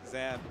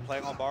 Zan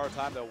playing on borrowed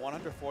time, though,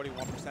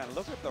 141%.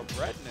 Look at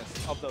the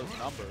redness of those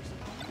numbers.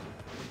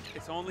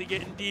 It's only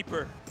getting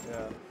deeper.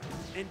 Yeah.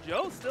 And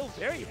Joe's still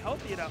very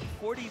healthy at a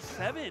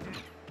 47.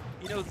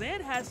 You know, Zan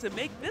has to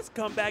make this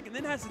comeback and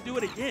then has to do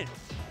it again.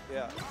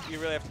 Yeah, you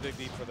really have to dig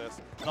deep for this.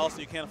 And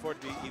also, you can't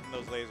afford to be eating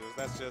those lasers.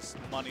 That's just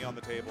money on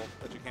the table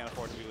that you can't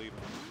afford to be leaving.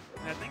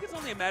 And I think it's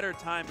only a matter of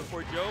time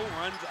before Joe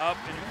runs up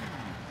and...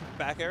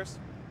 Back airs?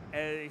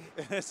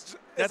 That's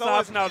the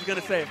option I was going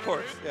to say, of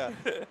course. Yeah,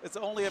 it's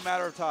only a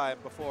matter of time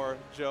before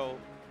Joe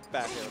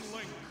back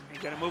airs.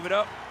 He's going to move it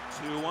up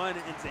 2-1,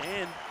 and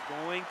Zan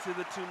going to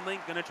the Tomb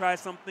Link, going to try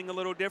something a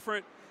little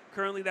different.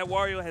 Currently, that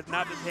Wario has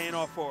not been paying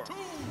off for him.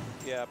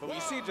 Yeah, but we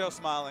see Joe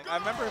smiling. I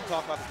remember him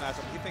talking about this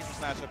matchup. He thinks this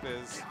matchup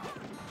is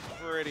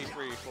pretty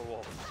free for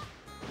Wolf.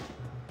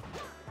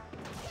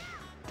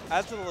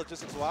 As to the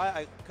logistics, why,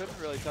 I couldn't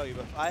really tell you,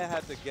 but if I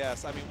had to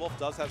guess, I mean, Wolf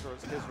does have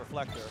his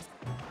reflector.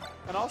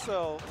 And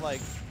also, like,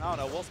 I don't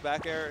know, Wolf's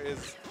back air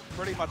is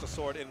pretty much a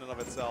sword in and of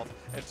itself,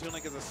 and Toon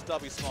Link is a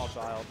stubby small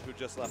child who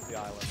just left the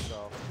island,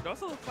 so. It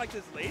also looks like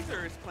this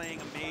laser is playing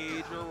a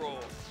major role.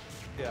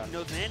 Yeah. You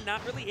know, Zan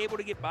not really able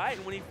to get by it,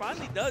 and when he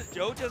finally does,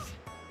 Joe just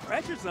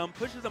pressures him,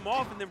 pushes him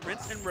off, and then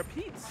rinse and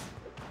repeats.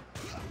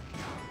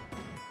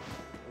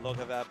 Look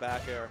at that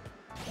back air.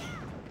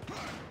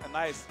 And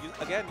nice,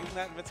 again, using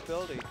that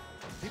invincibility.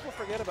 People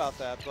forget about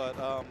that, but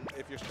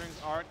if your strings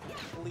aren't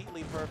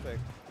completely perfect,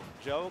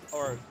 Joe,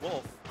 or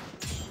Wolf,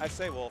 I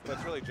say Wolf, but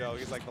it's really Joe.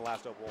 He's like the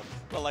last of Wolf.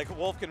 But like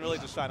Wolf can really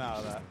just shine out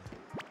of that.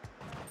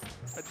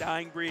 A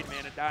dying breed,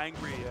 man, a dying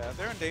breed. Yeah,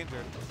 they're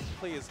endangered.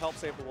 Please help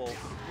save the wolves.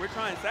 We're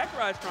trying,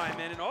 Sakurai's trying,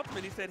 man, and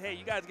ultimately he said, hey,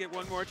 you guys get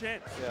one more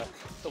chance. Yeah,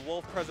 the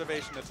wolf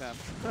preservation attempt.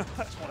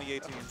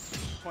 2018,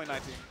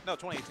 2019, no,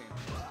 2018.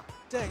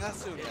 Dang,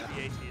 that's soon, It'll man.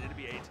 be 18, it'll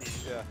be 18.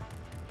 Yeah.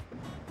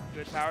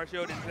 Good power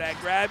shield into that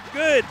grab.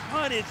 Good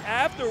punish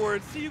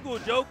afterwards. Seagull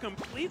Joe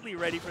completely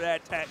ready for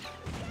that tech.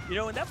 You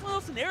know, and that's one of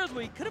those scenarios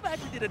where he could have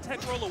actually did a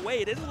tech roll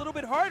away. It is a little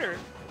bit harder,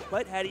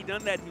 but had he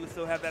done that, he would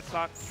still have that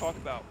stock to talk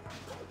about.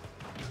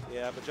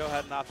 Yeah, but Joe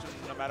had an option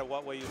no matter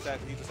what way you said.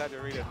 He just had to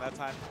read it, and that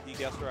time he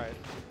guessed right.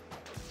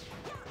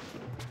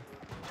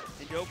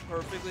 And Joe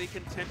perfectly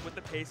content with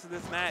the pace of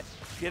this match.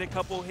 Get a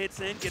couple hits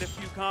in, get a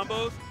few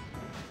combos,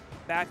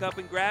 back up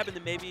and grab, and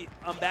then maybe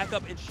back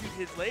up and shoot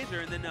his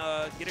laser, and then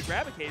get a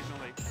grab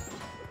occasionally.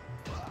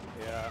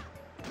 Yeah,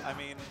 I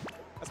mean,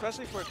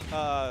 especially for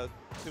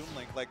Toon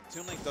Link, like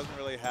Toon Link doesn't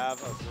really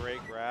have a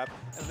great grab.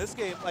 And this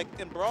game, like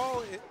in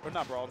Brawl, or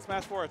not Brawl, in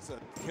Smash 4 it's a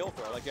kill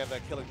throw, like you have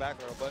that killing back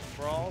throw, but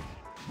in Brawl,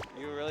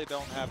 you really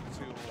don't have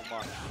too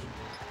much.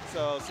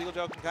 So Seagull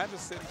Joe can kind of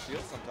just sit and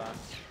shield sometimes.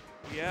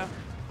 Yeah.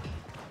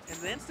 And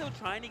then still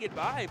trying to get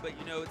by, but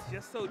you know, it's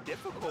just so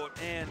difficult.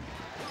 And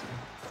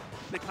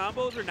the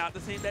combos are not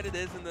the same that it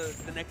is in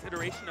the next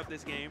iteration of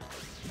this game.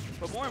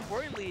 But more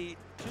importantly,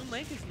 Toon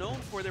Link is known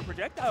for their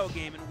projectile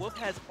game, and Wolf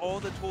has all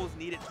the tools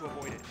needed to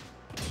avoid it.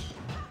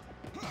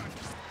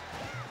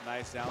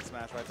 Nice down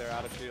smash right there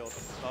out of shield.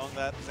 Knowing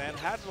that Zan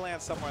had to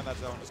land somewhere in that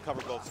zone, just cover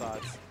both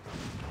sides.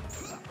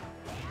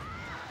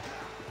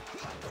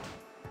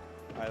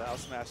 All right, out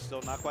smash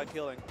still not quite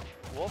killing.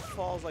 Wolf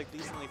falls like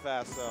decently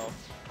fast, so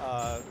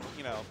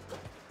you know,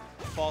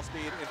 fall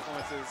speed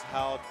influences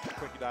how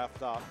quick you die off the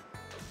top.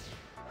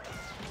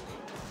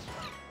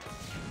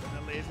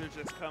 And the laser's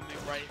just coming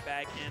right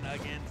back in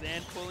again.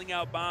 Zan pulling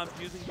out bombs,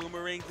 using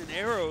boomerangs and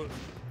arrows.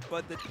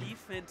 But the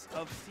defense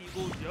of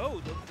Seagull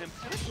Joe looks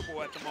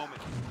impenetrable at the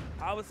moment.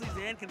 Obviously,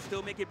 Zan can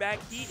still make it back.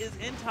 He is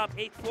in top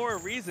 8 for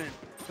a reason,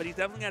 but he's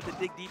definitely going to have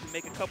to dig deep and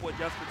make a couple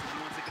adjustments if he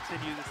wants to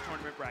continue this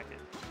tournament bracket.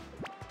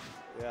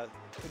 Yeah,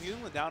 and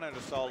using the down air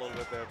to stall a little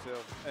bit there too.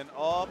 And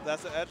oh,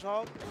 that's an edge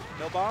hog.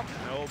 No bomb?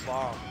 No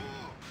bomb.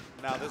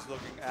 Now this is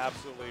looking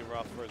absolutely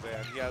rough for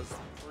Zan. He has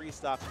 3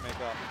 stocks to make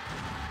up.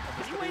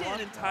 He waited an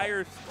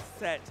entire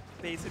set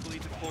basically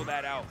to pull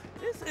that out.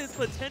 This is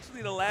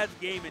potentially the last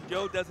game, and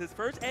Joe does his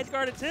first edge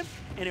guard attempt,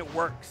 and it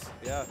works.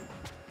 Yeah.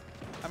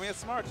 I mean, it's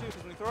smart too,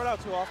 because when you throw it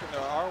out too often,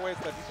 there are ways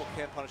that people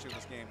can't punish you in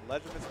this game.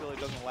 Ledge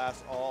invincibility doesn't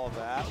last all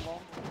that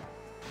long.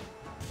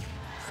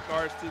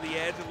 Scars to the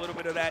edge, a little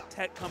bit of that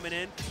tech coming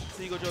in.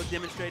 Seagull Joe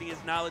demonstrating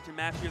his knowledge and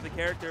mastery of the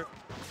character.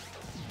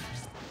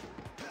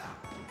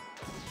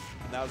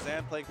 Now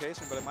Zan playing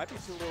patient, but it might be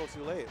too little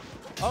too late.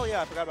 Oh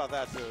yeah, I forgot about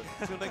that too.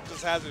 Toon Link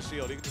just has his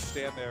shield. He can just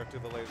stand there to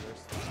the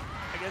lasers.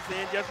 I guess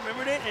Zan just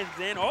remembered it, and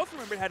Zan also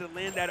remembered how to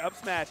land that up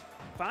smash.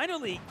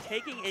 Finally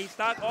taking a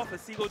stock off of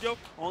Seagull Joe,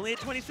 only at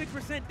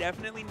 26%,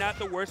 definitely not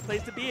the worst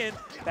place to be in.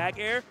 Back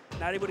air,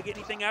 not able to get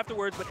anything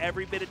afterwards, but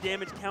every bit of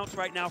damage counts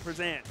right now for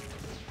Zan.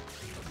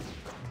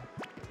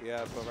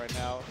 Yeah, but right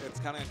now it's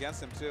counting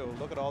against him too.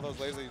 Look at all those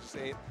lasers he just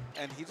ate,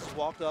 and he just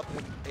walked up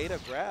and ate a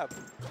grab.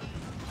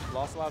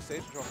 Lost a lot of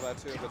stage control for that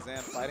too, but Zan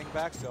fighting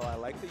back still. I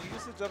like the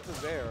usage of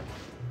the Zair.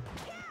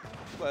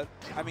 But,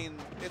 I mean,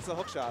 it's a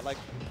hook shot. Like,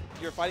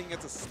 you're fighting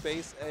against a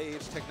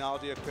space-age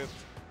technology-equipped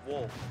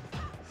wolf.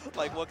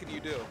 Like, what can you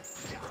do?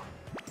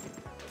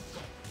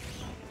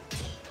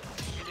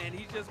 And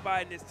he's just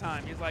biding his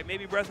time. He's like,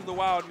 maybe Breath of the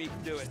Wild me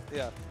can do it.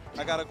 Yeah,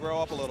 I got to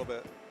grow up a little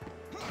bit.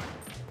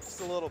 Just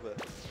a little bit.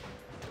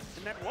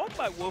 And that walk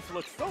by Wolf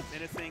looks so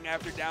menacing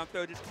after down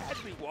throw. Just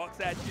casually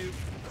walks at you.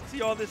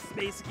 See all this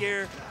space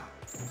gear.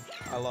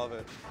 I love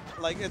it.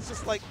 Like, it's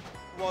just like,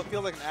 well, it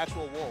feels like an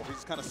actual wolf. He's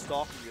just kind of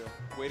stalking you,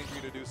 waiting for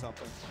you to do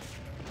something.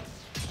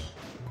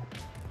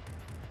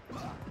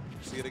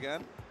 See it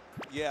again?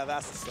 Yeah,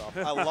 that's the stuff.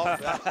 I love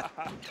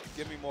that.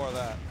 Give me more of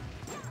that.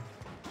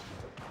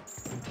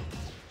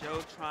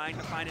 Joe trying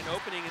to find an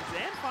opening, and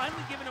Zan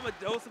finally giving him a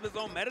dose of his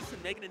own medicine,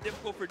 making it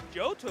difficult for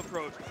Joe to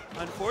approach.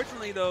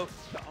 Unfortunately, though,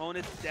 the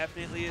onus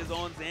definitely is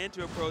on Zan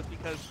to approach,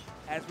 because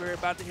as we're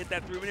about to hit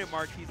that 3-minute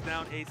mark, he's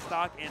down a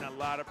stock and a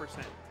lot of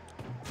percent.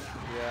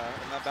 Yeah,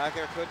 and that back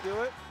air could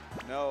do it.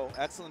 No,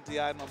 excellent DI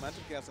and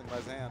momentum canceling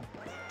by Zan.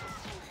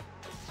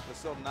 There's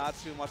still not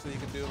too much that you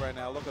can do right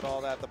now. Look at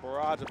all that, the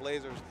barrage of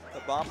lasers, the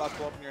bomb box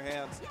go up in your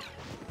hands.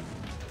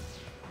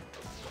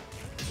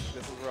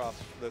 This is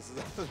rough. This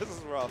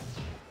is rough.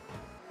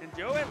 And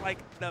Joe at like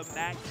the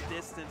max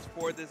distance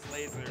for this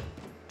laser.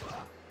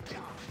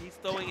 He's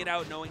throwing it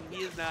out knowing he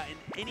is not in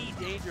any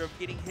danger of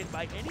getting hit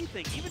by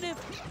anything. Even if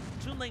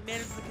Toon Link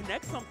manages to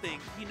connect something,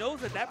 he knows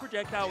that that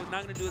projectile is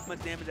not going to do as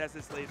much damage as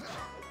this laser.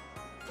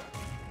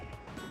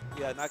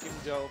 Yeah, not giving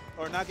Joe,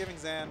 or not giving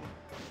Zan.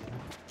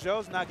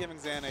 Joe's not giving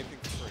Zan anything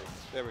for free.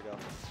 There we go.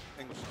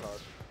 English is hard.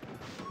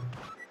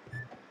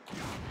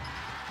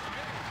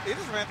 He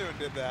just ran through and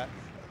did that.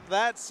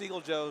 That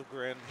Seagull Joe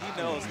grin,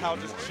 he knows how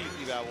just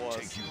cheeky that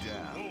was.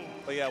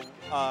 But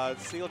yeah,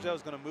 Seagull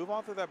Joe's going to move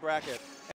on through that bracket.